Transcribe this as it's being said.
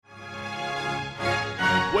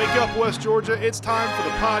Wake up, West Georgia. It's time for the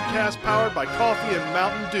podcast powered by Coffee and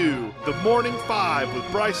Mountain Dew. The Morning Five with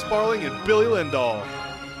Bryce Sparling and Billy Lindahl.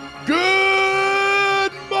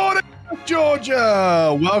 Good morning,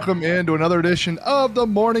 Georgia. Welcome into another edition of the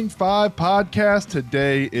Morning Five podcast.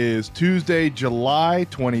 Today is Tuesday, July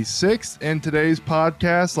 26th, and today's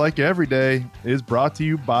podcast, like every day, is brought to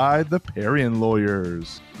you by the Parian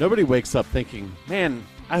Lawyers. Nobody wakes up thinking, man,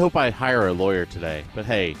 I hope I hire a lawyer today. But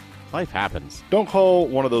hey, life happens. Don't call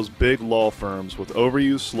one of those big law firms with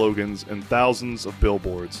overused slogans and thousands of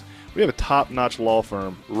billboards. We have a top-notch law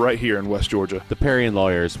firm right here in West Georgia. The Parian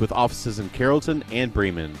Lawyers, with offices in Carrollton and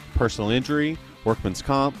Bremen, personal injury, workman's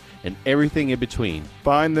comp, and everything in between.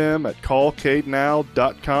 Find them at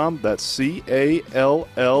callcadenow.com. That's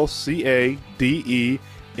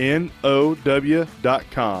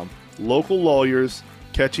CALLCADENOW.com. Local lawyers,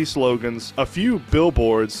 catchy slogans, a few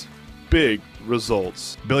billboards, big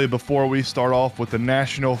results. Billy, before we start off with the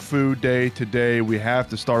National Food Day today, we have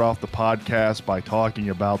to start off the podcast by talking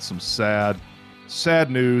about some sad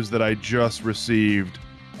news that I just received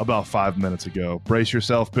about 5 minutes ago. Brace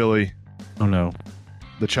yourself, Billy. Oh, no.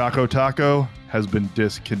 The Choco Taco has been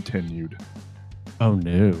discontinued. Oh,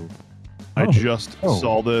 no. I just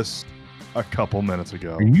saw this a couple minutes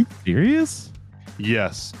ago. Are you serious?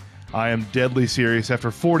 Yes, I am deadly serious.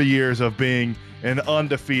 After 40 years of being an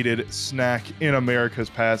undefeated snack in America's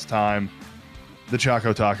pastime, the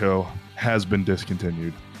Choco Taco has been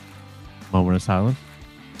discontinued. Moment of silence.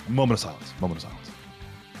 Moment of silence. Moment of silence.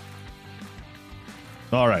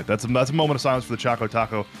 All right, that's a moment of silence for the Choco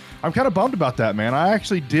Taco. I'm kind of bummed about that, man. I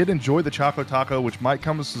actually did enjoy the Choco Taco, which might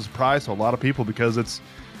come as a surprise to a lot of people because it's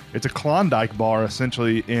a Klondike bar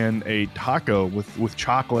essentially in a taco with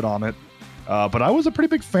chocolate on it. But I was a pretty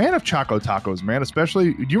big fan of Choco Tacos, man.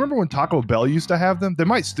 Especially, do you remember when Taco Bell used to have them? They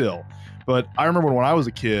might still, but I remember when I was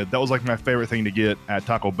a kid, that was like my favorite thing to get at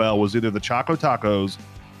Taco Bell was either the Choco Tacos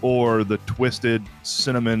or the twisted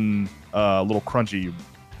cinnamon little crunchy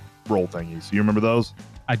roll thingies. You remember those?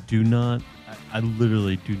 I do not. I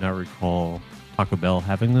literally do not recall Taco Bell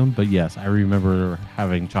having them, but yes, I remember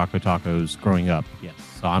having Choco Tacos growing up. Yes,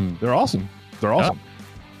 so They're awesome. They're awesome.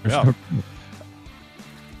 Yeah.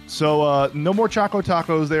 So no more Choco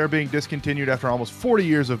Tacos. They are being discontinued after almost 40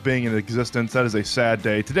 years of being in existence. That is a sad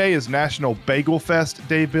day. Today is National Bagel Fest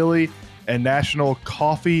Day, Billy, and National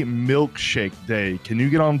Coffee Milkshake Day. Can you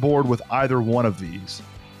get on board with either one of these?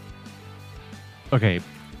 Okay.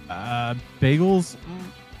 Bagels,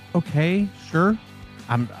 okay, sure.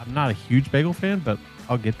 I'm not a huge bagel fan, but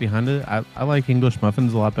I'll get behind it. I like English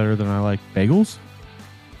muffins a lot better than I like bagels.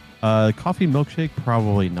 Coffee milkshake,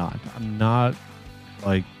 probably not. I'm not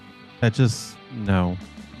like... That just, no.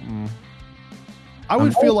 I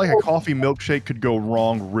would feel like a coffee milkshake could go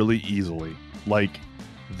wrong really easily. Like,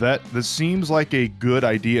 this seems like a good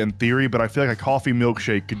idea in theory, but I feel like a coffee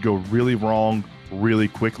milkshake could go really wrong really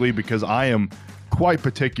quickly because I am quite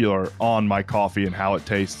particular on my coffee and how it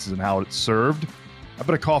tastes and how it's served. I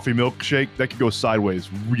bet a coffee milkshake, that could go sideways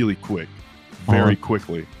really quick. Very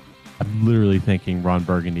quickly. I'm literally thinking Ron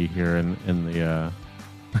Burgundy here in the...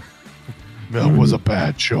 That was a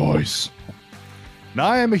bad choice. Now,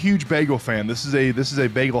 I am a huge bagel fan. This is a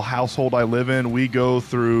bagel household I live in. We go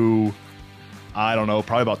through, I don't know,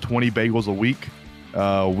 probably about 20 bagels a week.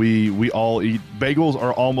 We all eat. Bagels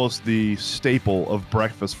are almost the staple of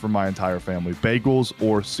breakfast for my entire family. Bagels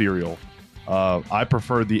or cereal. I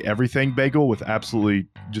prefer the everything bagel with absolutely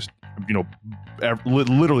just,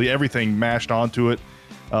 literally everything mashed onto it.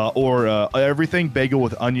 Or everything bagel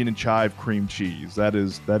with onion and chive cream cheese. That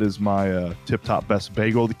is my tip-top best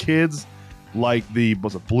bagel. The kids like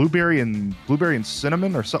was it blueberry and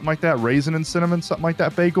cinnamon or something like that, raisin and cinnamon, something like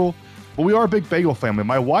that bagel. But we are a big bagel family.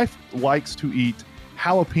 My wife likes to eat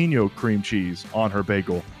jalapeno cream cheese on her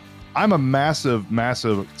bagel. I'm a massive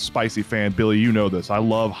spicy fan, Billy. You know this. I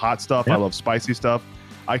love hot stuff. Yep. I love spicy stuff.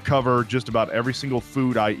 I cover just about every single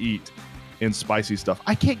food I eat in spicy stuff.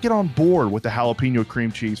 I can't get on board with the jalapeno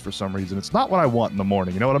cream cheese for some reason. It's not what I want in the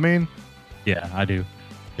morning. You know what I mean? Yeah, I do.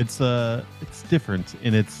 It's different,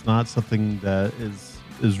 and it's not something that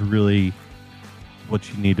is really what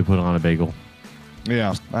you need to put on a bagel.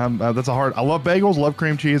 Yeah, that's a hard. I love bagels, love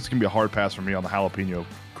cream cheese. It's gonna be a hard pass for me on the jalapeno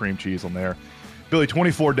cream cheese on there. Billy,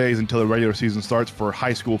 24 days until the regular season starts for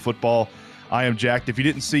high school football. I am jacked. If you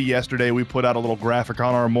didn't see yesterday, we put out a little graphic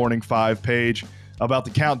on our Morning 5 page about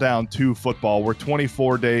the countdown to football. We're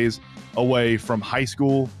 24 days away from high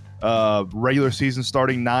school regular season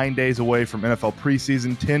starting, 9 days away from NFL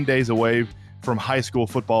preseason, 10 days away from high school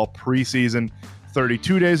football preseason,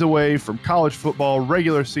 32 days away from college football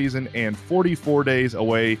regular season, and 44 days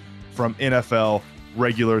away from NFL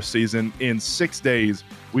regular season. In 6 days,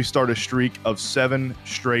 we start a streak of 7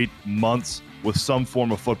 straight months with some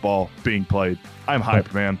form of football being played. I'm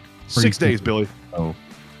hyped, man. 6 days, Billy. Oh,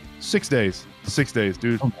 6 days. 6 days,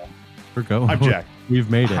 dude. we're going. I'm jacked. We've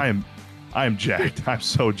made it. I am jacked. I'm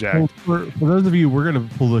so jacked. Well, for those of you, we're going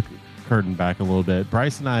to pull the curtain back a little bit.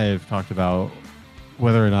 Bryce and I have talked about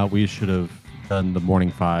whether or not we should have done the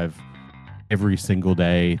morning 5 every single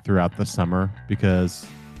day throughout the summer because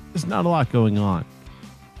there's not a lot going on.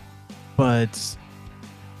 But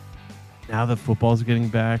now that football's getting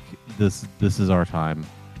back, this is our time.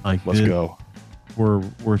 Like, Let's go.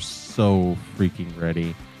 We're so freaking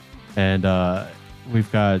ready, and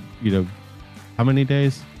we've got how many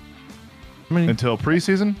days? Until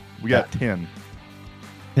preseason, we got 10.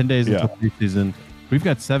 10 days Yeah. until preseason. We've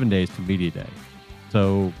got 7 days to media day.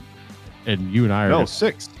 So, and you and I are No,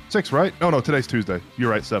 6. 6, right? No, today's Tuesday.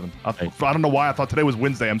 You're right, 7. I don't know why I thought today was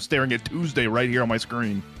Wednesday. I'm staring at Tuesday right here on my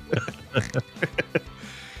screen.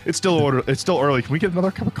 It's still early. Can we get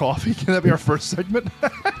another cup of coffee? Can that be our first segment?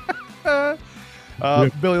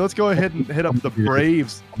 Billy, let's go ahead and hit up the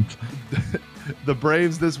Braves. The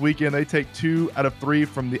Braves this weekend, they take 2 out of 3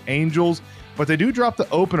 from the Angels, but they do drop the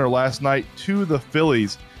opener last night to the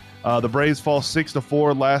Phillies. The Braves fall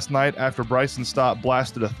 6-4 last night after Bryson Stott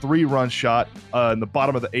blasted a 3-run shot in the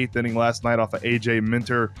bottom of the 8th inning last night off of A.J.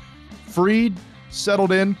 Minter. Fried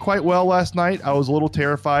settled in quite well last night. I was a little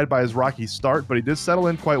terrified by his rocky start, but he did settle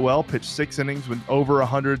in quite well. Pitched 6 innings with over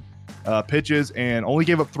 100 pitches and only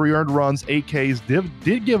gave up 3 earned runs, 8 Ks.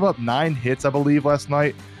 Did give up 9 hits, I believe, last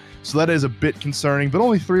night. So that is a bit concerning, but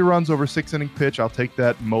only 3 runs over 6 inning pitch. I'll take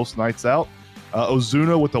that most nights out.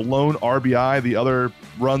 Ozuna with the lone RBI. The other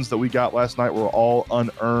runs that we got last night were all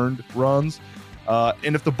unearned runs.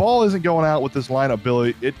 And if the ball isn't going out with this lineup,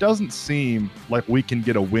 Billy, it doesn't seem like we can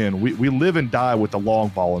get a win. We live and die with the long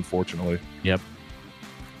ball, unfortunately. Yep.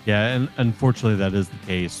 Yeah, and unfortunately that is the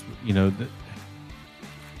case.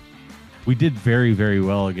 We did very, very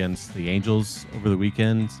well against the Angels over the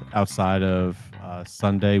weekend outside of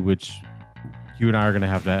Sunday, which you and I are going to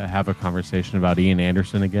have a conversation about Ian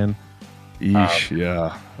Anderson again. Eesh,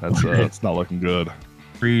 yeah, that's not looking good.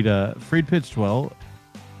 Fried pitched well.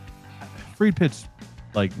 Fried pitched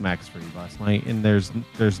like Max Fried last night, and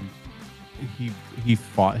he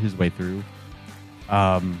fought his way through.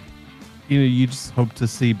 You just hope to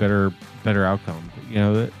see better outcome.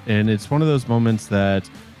 And it's one of those moments that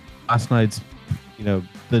last night's,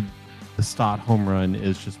 the Stott home run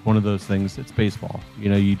is just one of those things. It's baseball.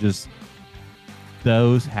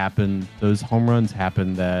 Those home runs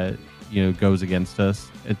happen that goes against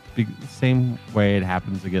us. It's the same way it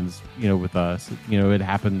happens against with us. It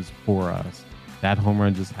happens for us. That home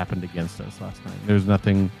run just happened against us last night. There's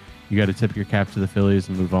nothing. You got to tip your cap to the Phillies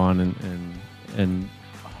and move on and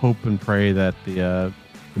hope and pray that the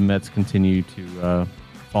Mets continue to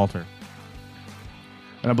falter.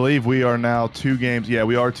 And I believe we are now 2 games. Yeah,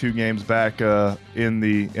 we are 2 games back in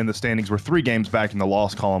the standings. We're 3 games back in the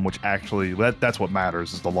loss column, which actually that's what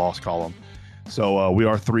matters is the loss column. So we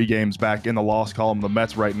are 3 games back in the loss column. The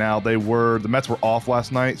Mets right now, the Mets were off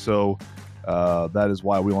last night, so that is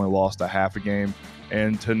why we only lost a half a game.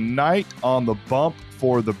 And tonight on the bump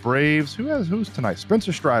for the Braves, who's tonight?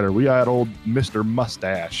 Spencer Strider. We got old Mr.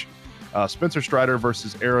 Mustache. Spencer Strider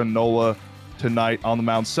versus Aaron Nola tonight on the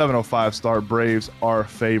mound. 7:05 start. Braves are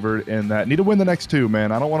favored in that. Need to win the next 2,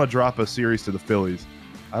 man. I don't want to drop a series to the Phillies.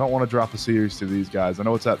 I don't want to drop a series to these guys. I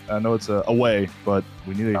know it's away, but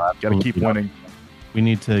we need to got to keep winning. We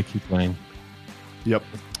need to keep playing. Yep.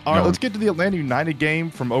 All right, let's get to the Atlanta United game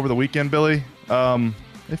from over the weekend, Billy.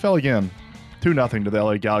 They fell again, 2-0 to the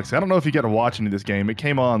LA Galaxy. I don't know if you got to watch any of this game. It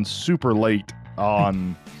came on super late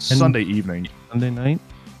on Sunday evening. Sunday night?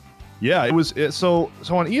 Yeah, it was. So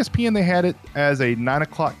on ESPN they had it as a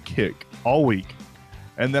 9:00 kick all week,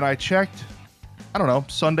 and then I checked, I don't know,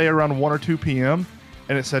 Sunday around 1 or 2 p.m.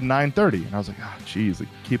 and it said 9:30, and I was like, oh, geez, it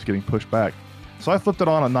keeps getting pushed back. So I flipped it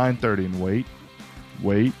on at 9:30 and wait,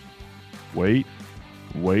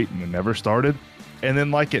 and it never started. And then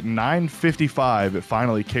like at 9:55, it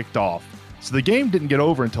finally kicked off. So the game didn't get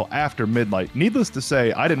over until after midnight. Needless to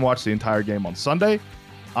say, I didn't watch the entire game on Sunday.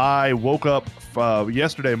 I woke up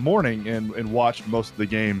yesterday morning and watched most of the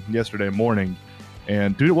game yesterday morning.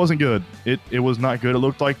 And dude, it wasn't good. It was not good. It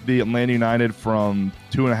looked like the Atlanta United from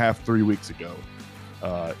 2.5-3 weeks ago.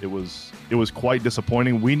 It was quite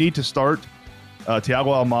disappointing. We need to start Thiago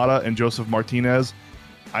Almada and Joseph Martinez.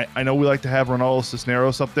 I know we like to have Ronaldo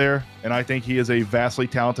Cisneros up there, and I think he is a vastly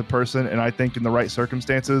talented person, and I think in the right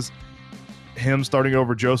circumstances, him starting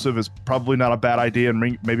over Joseph is probably not a bad idea,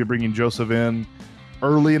 and maybe bringing Joseph in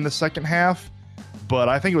early in the second half. But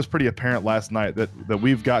I think it was pretty apparent last night that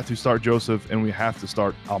we've got to start Joseph and we have to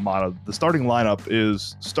start Almada. The starting lineup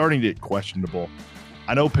is starting to get questionable.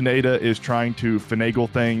 I know Pineda is trying to finagle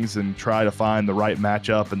things and try to find the right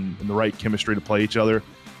matchup and the right chemistry to play each other.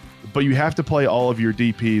 But you have to play all of your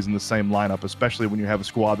DPs in the same lineup, especially when you have a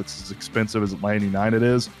squad that's as expensive as Atlanta United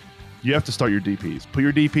is. You have to start your DPs. Put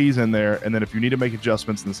your DPs in there, and then if you need to make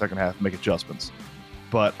adjustments in the second half, make adjustments.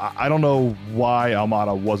 But I don't know why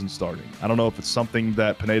Almada wasn't starting. I don't know if it's something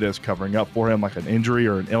that Pineda is covering up for him, like an injury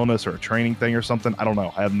or an illness or a training thing or something. I don't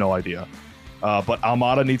know. I have no idea. But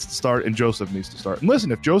Almada needs to start and Joseph needs to start. And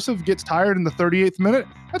listen, if Joseph gets tired in the 38th minute,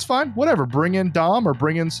 that's fine. Whatever. Bring in Dom or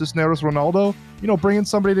bring in Cisneros Ronaldo. Bring in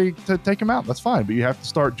somebody to take him out. That's fine. But you have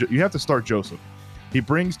to start Joseph. He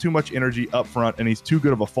brings too much energy up front, and he's too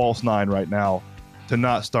good of a false nine right now to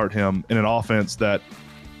not start him in an offense that,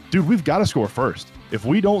 dude, we've got to score first. If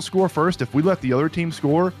we don't score first, if we let the other team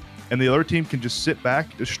score and the other team can just sit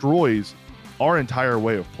back, destroys our entire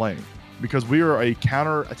way of playing. Because we are a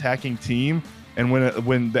counter-attacking team, and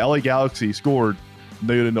when the LA Galaxy scored,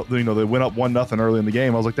 they went up 1-0 early in the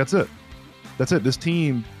game. I was like, that's it. This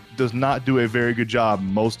team does not do a very good job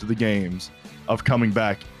most of the games of coming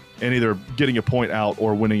back and either getting a point out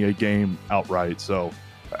or winning a game outright. So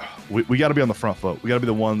we got to be on the front foot. We got to be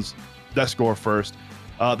the ones that score first.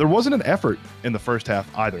 There wasn't an effort in the first half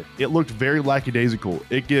either. It looked very lackadaisical.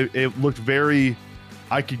 It looked very,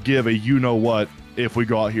 I could give a you-know-what if we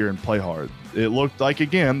go out here and play hard. It looked like,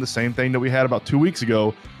 again, the same thing that we had about 2 weeks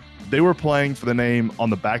ago. They were playing for the name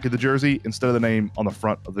on the back of the jersey instead of the name on the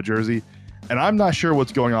front of the jersey. And I'm not sure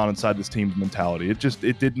what's going on inside this team's mentality.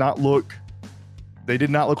 It did not look, they did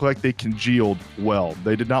not look like they congealed well.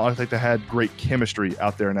 They did not look like they had great chemistry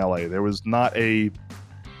out there in LA. There was not a,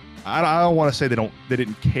 I don't want to say they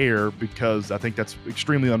didn't care, because I think that's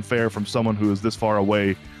extremely unfair from someone who is this far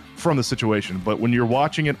away from the situation. But when you're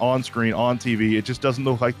watching it on screen, on TV, it just doesn't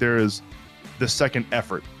look like there is the second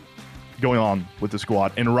effort going on with the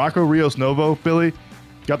squad. And Rocco Rios Novo, Billy,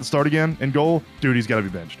 got the start again in goal. Dude, he's got to be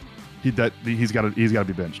benched. He's got to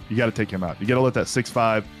be benched. You got to take him out. You got to let that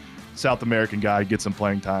 6'5" South American guy get some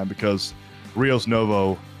playing time, because Rios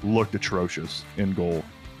Novo looked atrocious in goal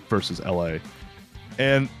versus LA.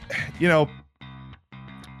 And,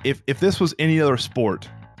 if this was any other sport,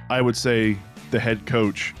 I would say the head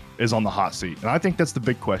coach is on the hot seat. And I think that's the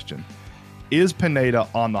big question. Is Pineda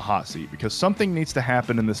on the hot seat? Because something needs to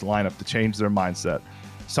happen in this lineup to change their mindset.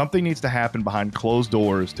 Something needs to happen behind closed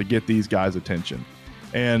doors to get these guys' attention.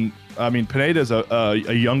 And, I mean, Pineda's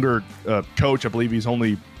a younger coach. I believe he's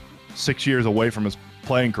only 6 years away from his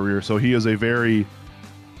playing career. So he is a very,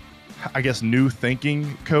 I guess, new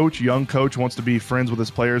thinking coach. Young coach, wants to be friends with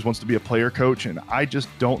his players, wants to be a player coach. And I just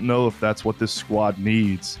don't know if that's what this squad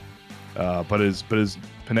needs. But is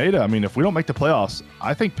Pineda, I mean, if we don't make the playoffs,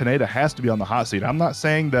 I think Pineda has to be on the hot seat. I'm not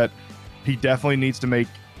saying that he definitely needs to make,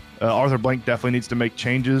 Arthur Blank definitely needs to make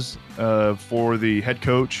changes for the head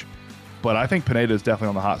coach, but I think Pineda is definitely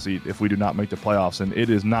on the hot seat if we do not make the playoffs, and it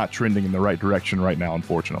is not trending in the right direction right now,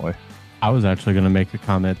 unfortunately. I was actually going to make the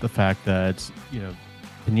comment, the fact that,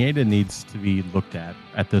 Pineda needs to be looked at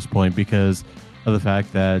this point, because of the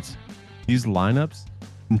fact that these lineups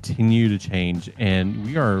continue to change, and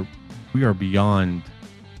we are beyond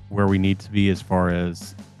where we need to be as far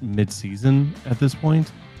as mid-season at this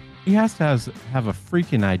point. He has to have a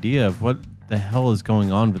freaking idea of what the hell is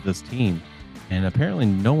going on with this team. And apparently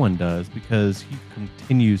no one does, because he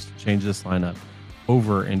continues to change this lineup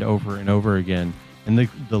over and over and over again. And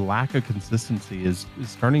the lack of consistency is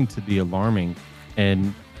starting to be alarming.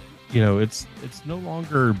 And, it's no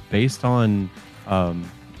longer based on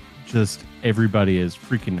just everybody is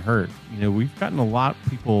freaking hurt. We've gotten a lot of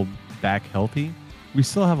people back healthy. We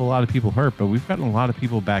still have a lot of people hurt, but we've gotten a lot of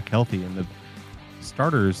people back healthy, and the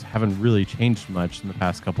starters haven't really changed much in the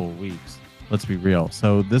past couple of weeks. Let's be real.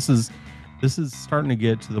 So this is starting to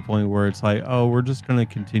get to the point where it's like, oh, we're just going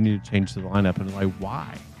to continue to change the lineup, and like,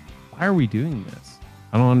 why? Why are we doing this?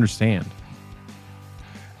 I don't understand.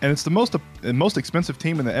 And it's the most expensive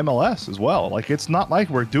team in the MLS as well. Like, it's not like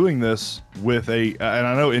we're doing this with and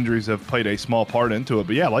I know injuries have played a small part into it,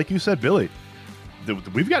 but yeah, like you said, Billy,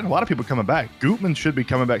 we've gotten a lot of people coming back. Gutman should be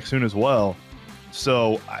coming back soon as well.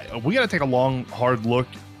 So we got to take a long, hard look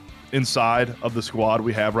inside of the squad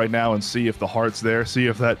we have right now and see if the heart's there. See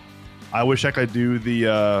if that. I wish I could do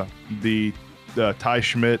the Ty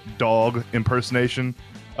Schmidt dog impersonation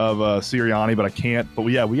of Sirianni, but I can't. But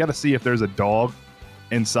we got to see if there's a dog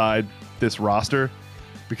inside this roster,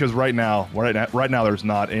 because right now there's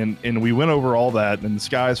not. And we went over all that, and the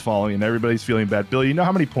sky's falling, and everybody's feeling bad. Billy, you know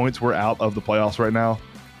how many points we're out of the playoffs right now?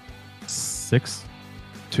 6.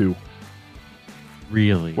 2.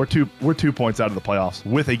 Really? We're 2 points out of the playoffs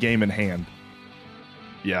with a game in hand.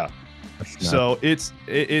 Yeah. So it's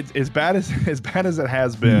as bad as it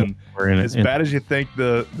has been. As bad as you think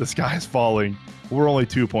the sky is falling, we're only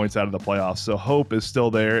 2 points out of the playoffs. So hope is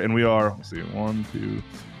still there, and we are. Let's see, 1, 2,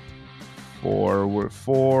 4. We're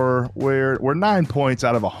 4. We're 9 points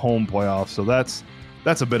out of a home playoff. So that's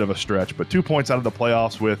a bit of a stretch. But 2 points out of the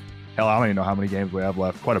playoffs with hell, I don't even know how many games we have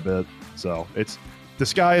left. Quite a bit. So it's the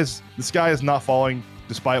sky is not falling,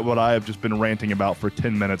 despite what I have just been ranting about for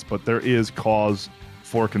 10 minutes. But there is cause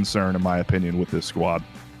for concern, in my opinion, with this squad.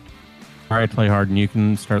 All right, play hard, and you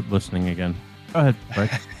can start listening again. Go ahead,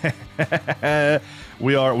 Bryce.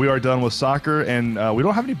 We are done with soccer, and we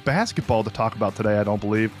don't have any basketball to talk about today, I don't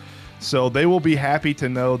believe. So they will be happy to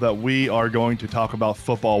know that we are going to talk about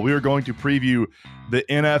football. We are going to preview the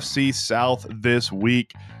NFC South this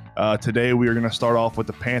week. Today we are going to start off with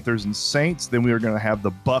the Panthers and Saints. Then we are going to have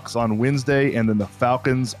the Bucks on Wednesday, and then the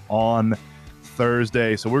Falcons on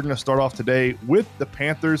Thursday. So we're going to start off today with the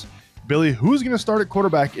Panthers. Billy, who's going to start at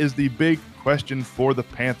quarterback is the big question for the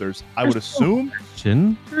Panthers. I would assume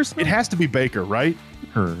it has to be Baker, right?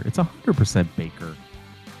 It's 100% Baker.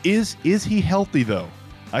 Is he healthy, though?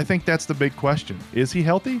 I think that's the big question. Is he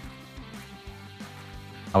healthy?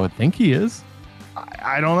 I would think he is.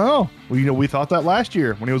 I don't know. We thought that last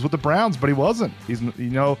year when he was with the Browns, but he wasn't.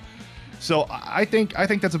 So I think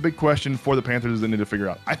that's a big question for the Panthers they need to figure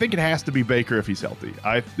out. I think it has to be Baker if he's healthy.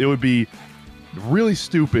 It would be really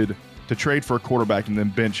stupid to trade for a quarterback and then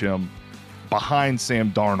bench him behind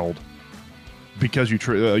Sam Darnold because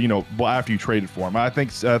after you traded for him. I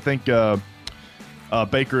think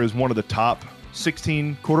Baker is one of the top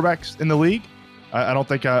 16 quarterbacks in the league. I don't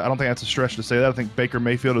think that's a stretch to say that. I think Baker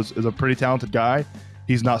Mayfield is a pretty talented guy.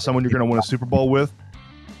 He's not someone you're going to win a Super Bowl with.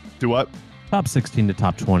 Do what? Top 16 to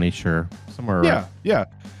top 20, sure. Somewhere around. Yeah.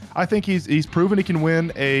 I think he's proven he can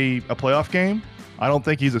win a playoff game. I don't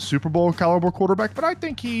think he's a Super Bowl caliber quarterback, but I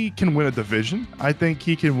think he can win a division. I think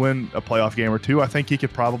he can win a playoff game or two. I think he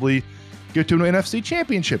could probably get to an NFC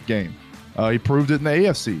championship game. He proved it in the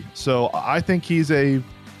AFC. So I think he's a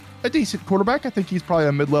decent quarterback. I think he's probably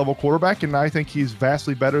a mid-level quarterback, and I think he's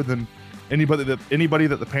vastly better than anybody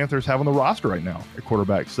that the Panthers have on the roster right now at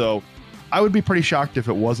quarterback. So I would be pretty shocked if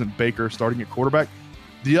it wasn't Baker starting at quarterback.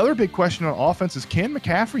 The other big question on offense is, can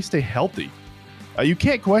McCaffrey stay healthy? You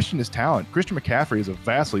can't question his talent. Christian McCaffrey is a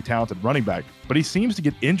vastly talented running back, but he seems to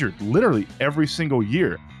get injured literally every single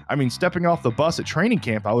year. I mean, stepping off the bus at training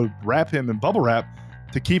camp, I would wrap him in bubble wrap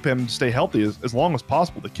to keep him to stay healthy as long as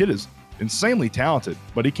possible. The kid is insanely talented,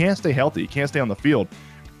 but he can't stay healthy. He can't stay on the field.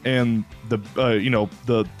 And the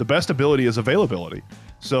best ability is availability.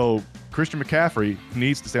 So Christian McCaffrey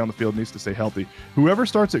needs to stay on the field, needs to stay healthy. Whoever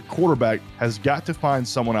starts at quarterback has got to find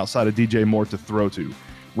someone outside of DJ Moore to throw to.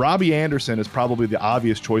 Robbie Anderson is probably the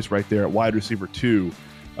obvious choice right there at wide receiver 2.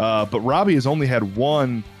 But Robbie has only had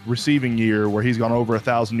one receiving year where he's gone over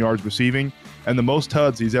 1,000 yards receiving, and the most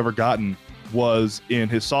TDs he's ever gotten was in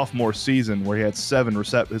his sophomore season where he had 7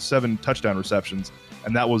 touchdown receptions,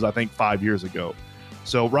 and that was, I think, 5 years ago.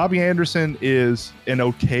 So Robbie Anderson is an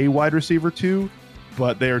okay wide receiver 2,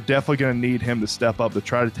 but they are definitely going to need him to step up to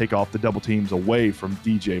try to take off the double teams away from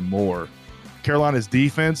DJ Moore. Carolina's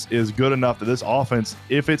defense is good enough that this offense,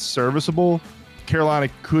 if it's serviceable, Carolina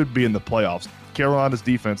could be in the playoffs. Carolina's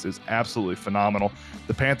defense is absolutely phenomenal.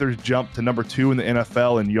 The Panthers jumped to number 2 in the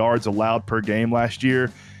NFL in yards allowed per game last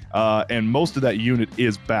year, and most of that unit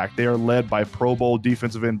is back. They are led by Pro Bowl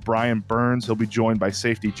defensive end Brian Burns. He'll be joined by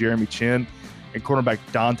safety Jeremy Chin and cornerback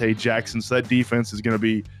Dante Jackson. So that defense is going to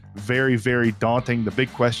be very, very daunting. The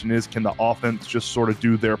big question is, can the offense just sort of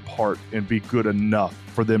do their part and be good enough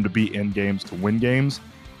for them to be in games to win games?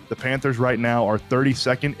 The Panthers right now are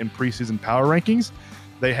 32nd in preseason power rankings.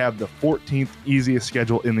 They have the 14th easiest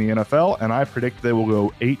schedule in the NFL, and I predict they will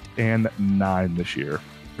go 8-9 this year.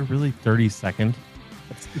 They're really 32nd.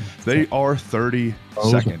 They are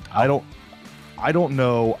 32nd. I don't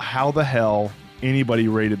know how the hell anybody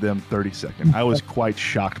rated them 32nd. I was quite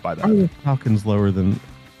shocked by that. Are the Falcons lower than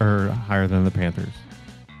or higher than the Panthers?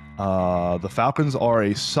 The Falcons are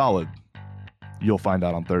a solid. You'll find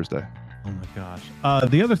out on Thursday. Oh my gosh.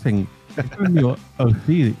 The other thing, they're doing the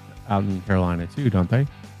OC out in Carolina too, don't they?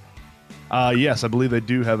 Yes, I believe they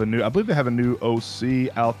do have a new. I believe they have a new OC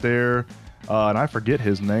out there, and I forget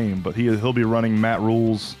his name, but he'll be running Matt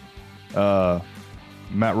Rule's offense.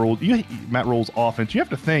 You have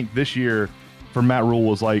to think this year for Matt Rule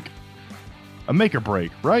was like a make or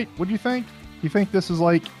break, right? What do you think? You think this is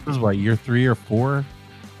like what, year 3 or 4?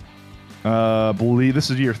 Believe this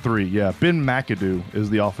is year 3. Yeah, Ben McAdoo is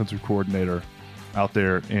the offensive coordinator out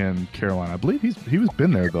there in Carolina. I believe he was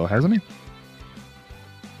been there though, hasn't he?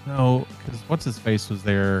 No, because what's his face was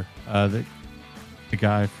there. The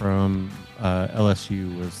guy from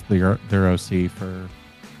LSU was their OC for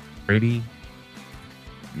Brady.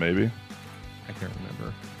 Maybe. I can't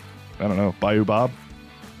remember. I don't know. Bayou Bob.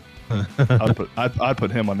 I'd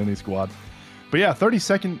put him on any squad. But yeah,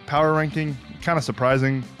 32nd power ranking, kind of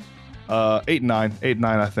surprising. 8-9,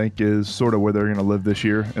 I think, is sort of where they're going to live this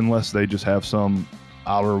year, unless they just have some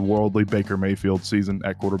outer worldly Baker Mayfield season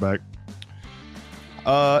at quarterback.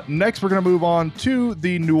 Next, we're going to move on to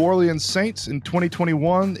the New Orleans Saints. In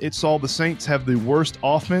 2021, it saw the Saints have the worst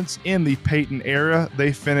offense in the Peyton era.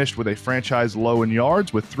 They finished with a franchise low in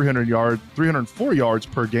yards with 304 yards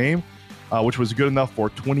per game, which was good enough for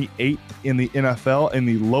 28th in the NFL and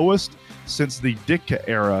the lowest since the Ditka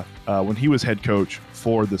era when he was head coach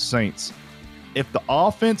for the Saints. If the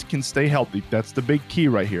offense can stay healthy, that's the big key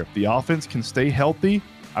right here. If the offense can stay healthy,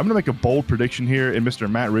 I'm going to make a bold prediction here, and Mr.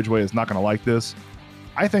 Matt Ridgway is not going to like this.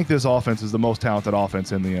 I think this offense is the most talented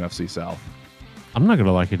offense in the NFC South. I'm not going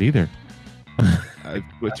to like it either.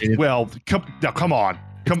 Come on.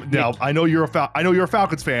 Now, I know you're a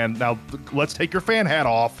Falcons fan. Now, let's take your fan hat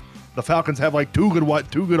off. The Falcons have like two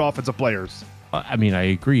good offensive players. I mean, I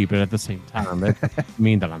agree, but at the same time, that doesn't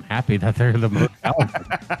mean that I'm happy that they're the most talented.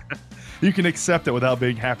 You can accept it without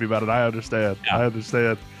being happy about it. I understand. Yeah. I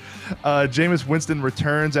understand. Jameis Winston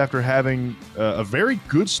returns after having a very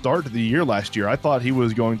good start to the year last year. I thought he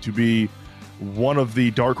was going to be one of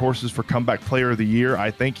the dark horses for comeback player of the year. I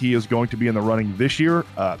think he is going to be in the running this year.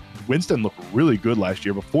 Winston looked really good last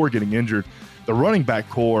year before getting injured. The running back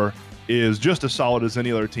core is just as solid as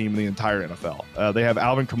any other team in the entire NFL. They have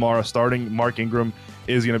Alvin Kamara starting. Mark Ingram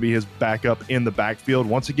is going to be his backup in the backfield.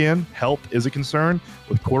 Once again, health is a concern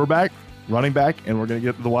with quarterback, running back, and we're going to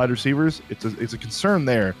get to the wide receivers. It's a concern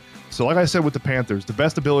there. So like I said with the Panthers, the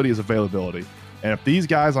best ability is availability. And if these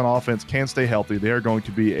guys on offense can stay healthy, they are going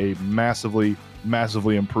to be a massively,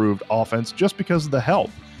 massively improved offense just because of the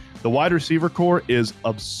health. The wide receiver core is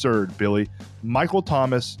absurd, Billy. Michael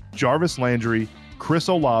Thomas, Jarvis Landry, Chris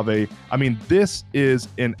Olave. I mean, this is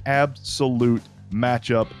an absolute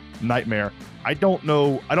matchup nightmare. I don't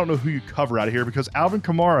know who you cover out of here because Alvin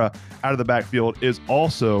Kamara out of the backfield is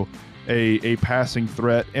also a passing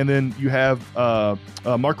threat. And then you have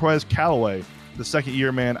Marquez Callaway, the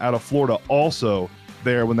second-year man out of Florida, also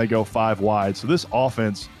there when they go five wide. So this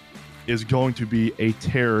offense is going to be a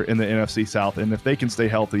terror in the NFC South. And if they can stay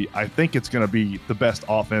healthy, I think it's going to be the best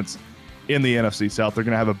offense in the NFC South. They're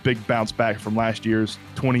going to have a big bounce back from last year's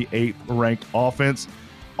 28th ranked offense.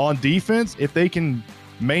 On defense, if they can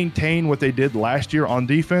maintain what they did last year on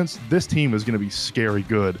defense, this team is going to be scary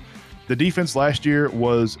good. The defense last year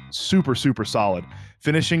was super, super solid,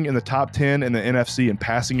 finishing in the top 10 in the NFC in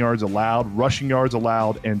passing yards allowed, rushing yards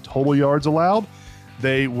allowed, and total yards allowed.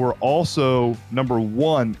 They were also number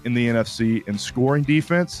one in the NFC in scoring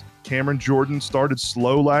defense. Cameron Jordan started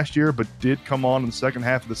slow last year, but did come on in the second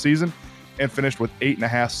half of the season and finished with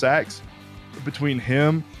 8.5 sacks. Between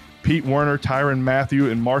him, Pete Werner, Tyrann Mathieu,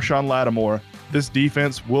 and Marshawn Lattimore, this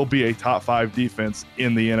defense will be a top 5 defense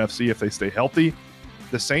in the NFC if they stay healthy.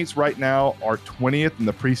 The Saints right now are 20th in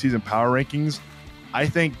the preseason power rankings. I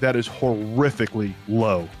think that is horrifically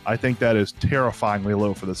low. I think that is terrifyingly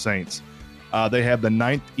low for the Saints. They have the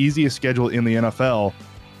 9th easiest schedule in the NFL.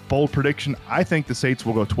 Bold prediction, I think the Saints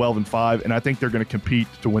will go 12-5, and I think they're going to compete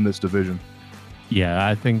to win this division. Yeah,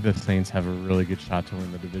 I think the Saints have a really good shot to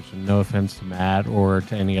win the division. No offense to Matt or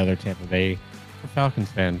to any other Tampa Bay or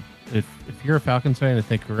Falcons fan. If you're a Falcons fan and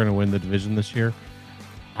think we're going to win the division this year,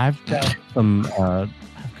 I've got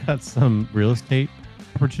some real estate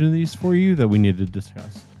opportunities for you that we need to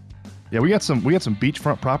discuss. Yeah, we got some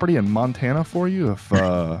beachfront property in Montana for you if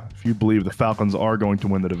you believe the Falcons are going to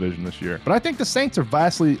win the division this year. But I think the Saints are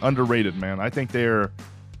vastly underrated, man. I think they're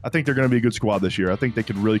going to be a good squad this year. I think they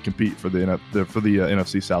could really compete for the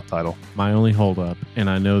NFC South title. My only holdup, and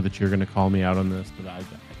I know that you're going to call me out on this, but I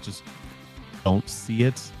just don't see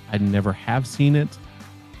it. I never have seen it.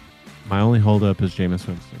 My only holdup is Jameis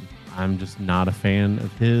Winston. I'm just not a fan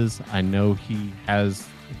of his. I know he has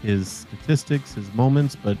his statistics, his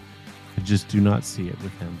moments, but I just do not see it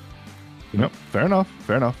with him. Yep, fair enough.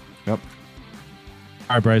 Yep. All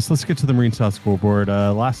right, Bryce, let's get to the Marine South Scoreboard.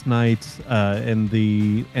 Last night in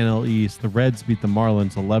the NL East, the Reds beat the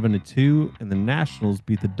Marlins 11-2, and the Nationals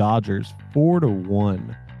beat the Dodgers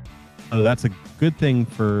 4-1. So that's a good thing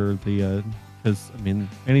for the because, I mean,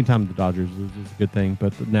 anytime the Dodgers lose is a good thing,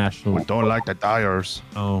 but the Nationals... We don't like the Dyers.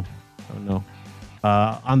 Oh no.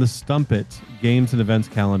 On the Stump It games and events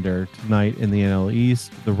calendar tonight in the NL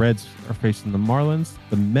East, the Reds are facing the Marlins.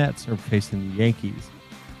 The Mets are facing the Yankees.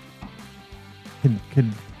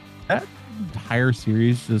 Can that entire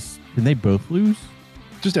series can they both lose?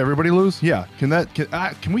 Just everybody lose? Yeah.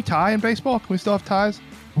 Can we tie in baseball? Can we still have ties?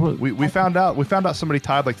 Well, We found out somebody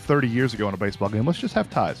tied like 30 years ago in a baseball game. Let's just have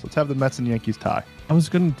ties. Let's have the Mets and Yankees tie. I was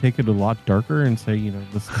going to take it a lot darker and say,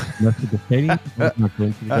 this is Mets of the stadium. I was not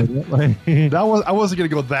going to go that way. I wasn't going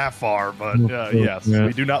to go that far, but yes,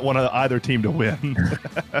 we do not want either team to win.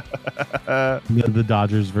 The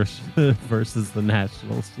Dodgers versus the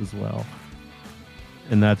Nationals as well.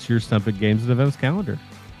 And that's your Stump It Games and Events calendar.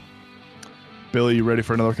 Billy, you ready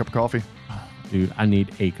for another cup of coffee? Dude, I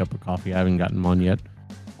need a cup of coffee. I haven't gotten one yet.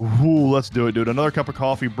 Ooh, let's do it, dude. Another cup of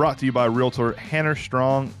coffee brought to you by Realtor Hannah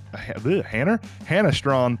Strawn. Hannah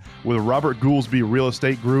Strawn with Robert Goolsby Real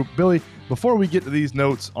Estate Group. Billy, before we get to these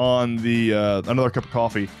notes on the another cup of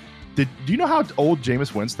coffee, do you know how old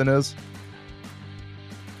Jameis Winston is?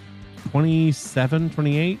 27,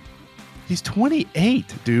 28? He's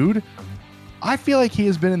 28, dude. I feel like he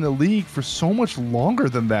has been in the league for so much longer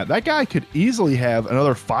than that. That guy could easily have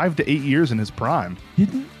another 5 to 8 years in his prime.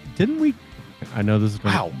 Didn't we? I know this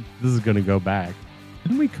is going to go back.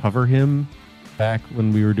 Didn't we cover him back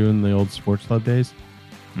when we were doing the old Sports Club days?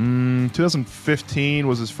 2015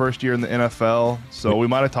 was his first year in the NFL, so we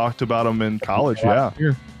might have talked about him in college. Yeah.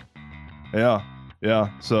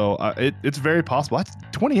 So it's very possible. That's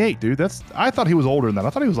 28, dude. I thought he was older than that.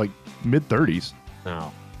 I thought he was like mid 30s.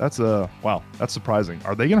 No. That's wow. That's surprising.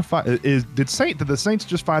 Are they going to find? Did the Saints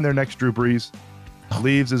just find their next Drew Brees?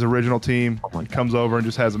 Leaves his original team, comes over and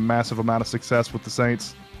just has a massive amount of success with the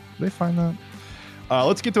Saints. Did they find that?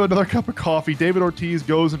 Let's get to another cup of coffee. David Ortiz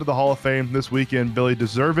goes into the Hall of Fame this weekend. Billy,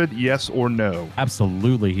 deserved? Yes or no?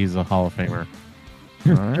 Absolutely, he's a Hall of Famer.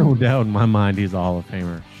 There's no doubt in my mind he's a Hall of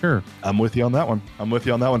Famer. Sure. I'm with you on that one.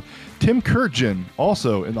 Tim Kurkjian,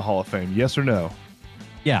 also in the Hall of Fame. Yes or no?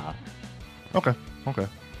 Yeah. Okay.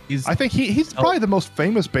 I think he's probably the most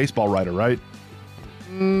famous baseball writer, right?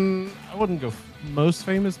 I wouldn't go most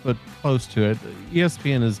famous, but close to it.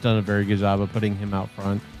 ESPN has done a very good job of putting him out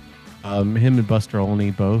front. Him and Buster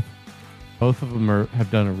Olney, both of them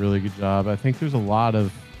have done a really good job. I think there's a lot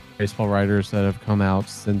of baseball writers that have come out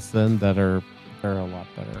since then that are a lot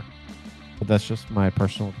better. But that's just my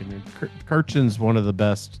personal opinion. Kurkjian's one of the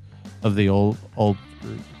best of the old group,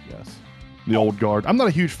 yes. The old guard. I'm not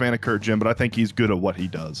a huge fan of Kurkjian, but I think he's good at what he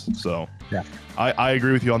does. So yeah, I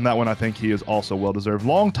agree with you on that one. I think he is also well-deserved.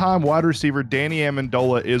 Longtime wide receiver Danny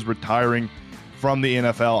Amendola is retiring from the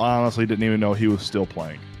NFL. I honestly didn't even know he was still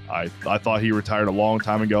playing. I thought he retired a long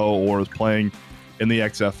time ago or was playing in the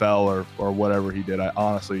XFL or whatever he did. I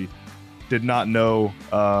honestly did not know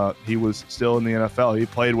he was still in the NFL. He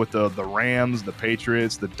played with the Rams, the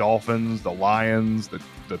Patriots, the Dolphins, the Lions, the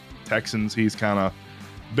Texans. He's kind of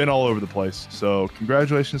been all over the place. So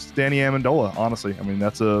congratulations to Danny Amendola. Honestly, I mean,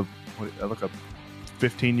 that's a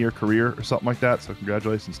 15-year career or something like that. So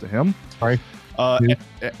congratulations to him. Sorry. Good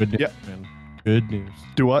news, yeah. man. Good news.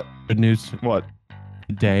 Do what? Good news. What?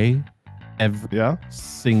 Today, every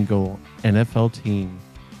single NFL team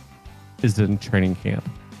is in training camp.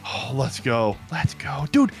 Oh, let's go.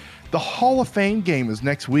 Dude, the Hall of Fame game is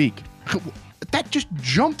next week. That just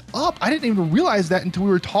jumped up. I didn't even realize that until we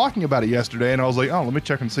were talking about it yesterday, and I was like, oh, let me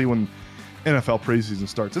check and see when NFL preseason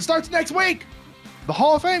starts. It starts next week. The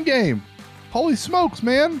Hall of Fame game. Holy smokes,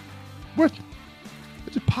 man. It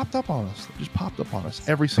just popped up on us.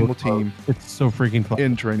 Every single team. It's so freaking close.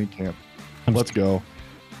 In training camp. Let's go.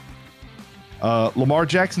 Lamar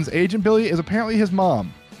Jackson's agent, Billy, is apparently his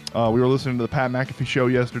mom. We were listening to the Pat McAfee show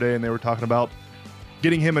yesterday, and they were talking about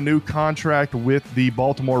getting him a new contract with the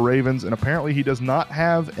Baltimore Ravens, and apparently he does not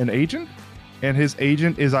have an agent, and his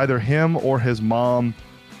agent is either him or his mom.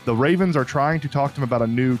 The Ravens are trying to talk to him about a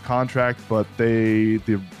new contract, but the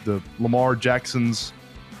Lamar Jackson's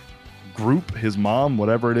group, his mom,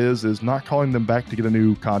 whatever it is not calling them back to get a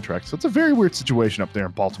new contract. So it's a very weird situation up there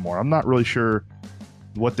in Baltimore. I'm not really sure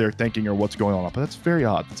what they're thinking or what's going on, but that's very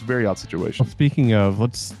odd. It's a very odd situation. Well, speaking of,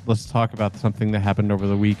 let's talk about something that happened over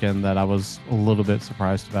the weekend that I was a little bit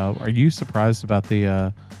surprised about. Are you surprised about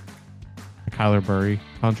the Kyler Murray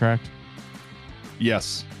contract?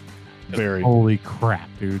 Yes. Very. Holy crap,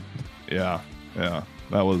 dude. Yeah.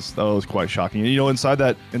 That was quite shocking.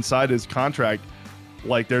 And, inside his contract,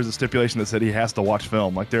 like, there's a stipulation that said he has to watch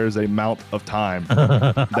film. Like, there's a amount of time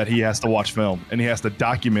that he has to watch film, and he has to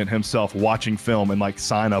document himself watching film and like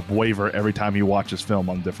sign a waiver every time he watches film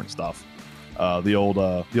on different stuff. The old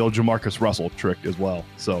Jamarcus Russell trick as well.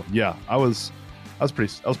 So yeah, I was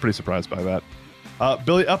pretty surprised by that.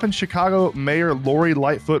 Billy, up in Chicago, Mayor Lori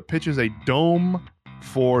Lightfoot pitches a dome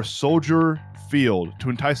for Soldier Field to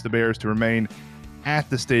entice the Bears to remain at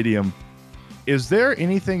the stadium is there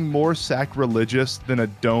anything more sacrilegious than a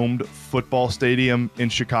domed football stadium in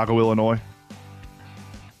Chicago, Illinois?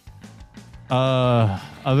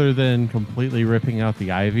 Other than completely ripping out the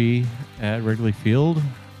ivy at Wrigley Field.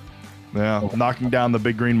 Yeah, knocking down the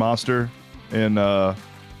big green monster in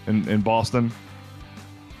Boston.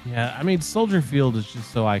 Yeah, I mean, Soldier Field is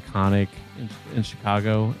just so iconic in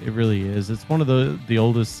Chicago. It really is. It's one of the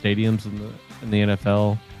oldest stadiums in the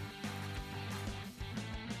NFL.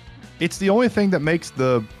 It's the only thing that makes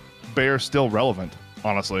the Bears still relevant,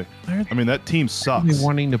 honestly. I mean, that team sucks. They're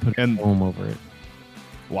wanting to put a dome over it.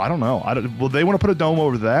 Well, I don't know. Well, they want to put a dome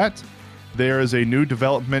over that. There is a new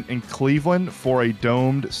development in Cleveland for a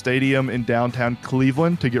domed stadium in downtown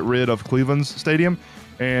Cleveland to get rid of Cleveland's stadium.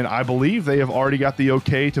 And I believe they have already got the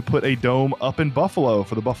okay to put a dome up in Buffalo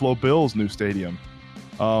for the Buffalo Bills' new stadium.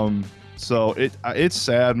 So it's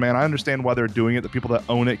sad, man. I understand why they're doing it. The people that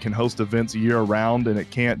own it can host events year-round, and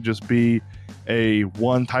it can't just be a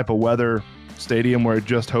one type of weather stadium where it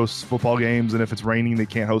just hosts football games, and if it's raining, they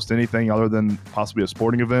can't host anything other than possibly a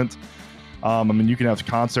sporting event. I mean, you can have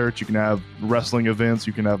concerts, you can have wrestling events,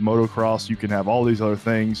 you can have motocross, you can have all these other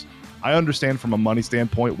things. I understand from a money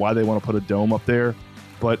standpoint why they want to put a dome up there,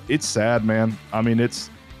 but it's sad, man. I mean,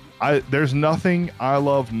 there's nothing I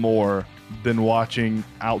love more than watching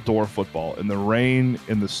outdoor football in the rain,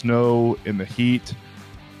 in the snow, in the heat.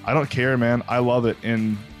 I don't care, man. I love it.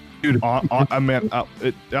 And dude,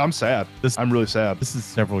 I'm sad. I'm really sad. This is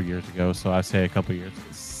several years ago, so I say a couple years.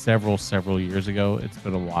 Several years ago. It's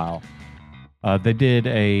been a while. They did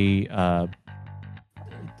a,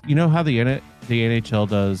 you know how the NHL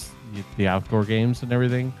does the outdoor games and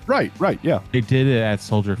everything? Right, yeah. They did it at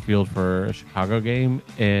Soldier Field for a Chicago game,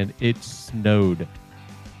 and it snowed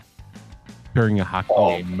during a hockey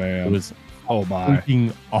game. Oh, man. It was my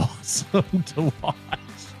freaking awesome to watch.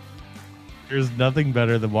 There's nothing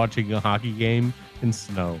better than watching a hockey game in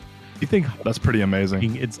snow. You think that's pretty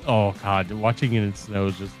amazing? Oh god, watching it in snow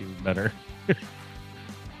is just even better.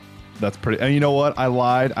 That's pretty. And you know what? I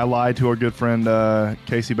lied to our good friend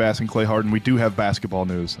Casey Bass and Clay Harden. We do have basketball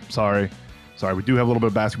news. Sorry. We do have a little bit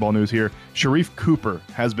of basketball news here. Sharif Cooper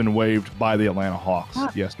has been waived by the Atlanta Hawks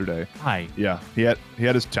yesterday. Hi. Yeah, he had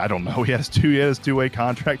his. I don't know. He had his two-way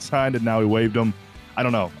contract signed, and now he waived him. I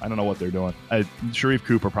don't know what they're doing. Sharif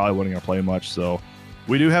Cooper probably wasn't going to play much, so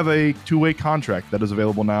we do have a two-way contract that is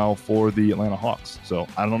available now for the Atlanta Hawks. So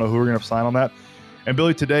I don't know who we're going to sign on that. And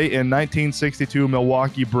Billy, today in 1962,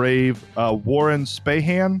 Milwaukee Brave Warren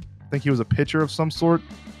Spahan, I think he was a pitcher of some sort,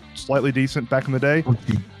 slightly decent back in the day.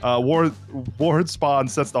 Warren Spahn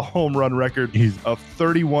sets the home run record of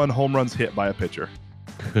 31 home runs hit by a pitcher.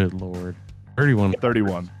 Good Lord. 31.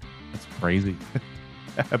 That's crazy.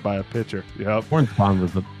 By a pitcher. Yep. Warren Spahn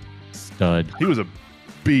was a stud. He was a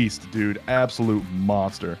beast, dude. Absolute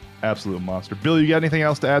monster. Billy, you got anything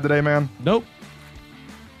else to add today, man? Nope.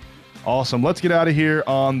 Awesome. Let's get out of here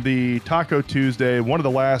on the Taco Tuesday. One of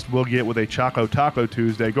the last we'll get with a Choco Taco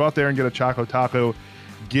Tuesday. Go out there and get a Choco Taco.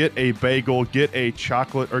 Get a bagel. Get a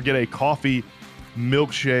chocolate or get a coffee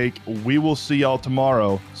milkshake. We will see y'all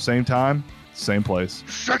tomorrow. Same time, same place.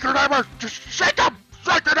 Shake your neighbors! Just shake them!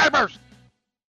 Shake your neighbors!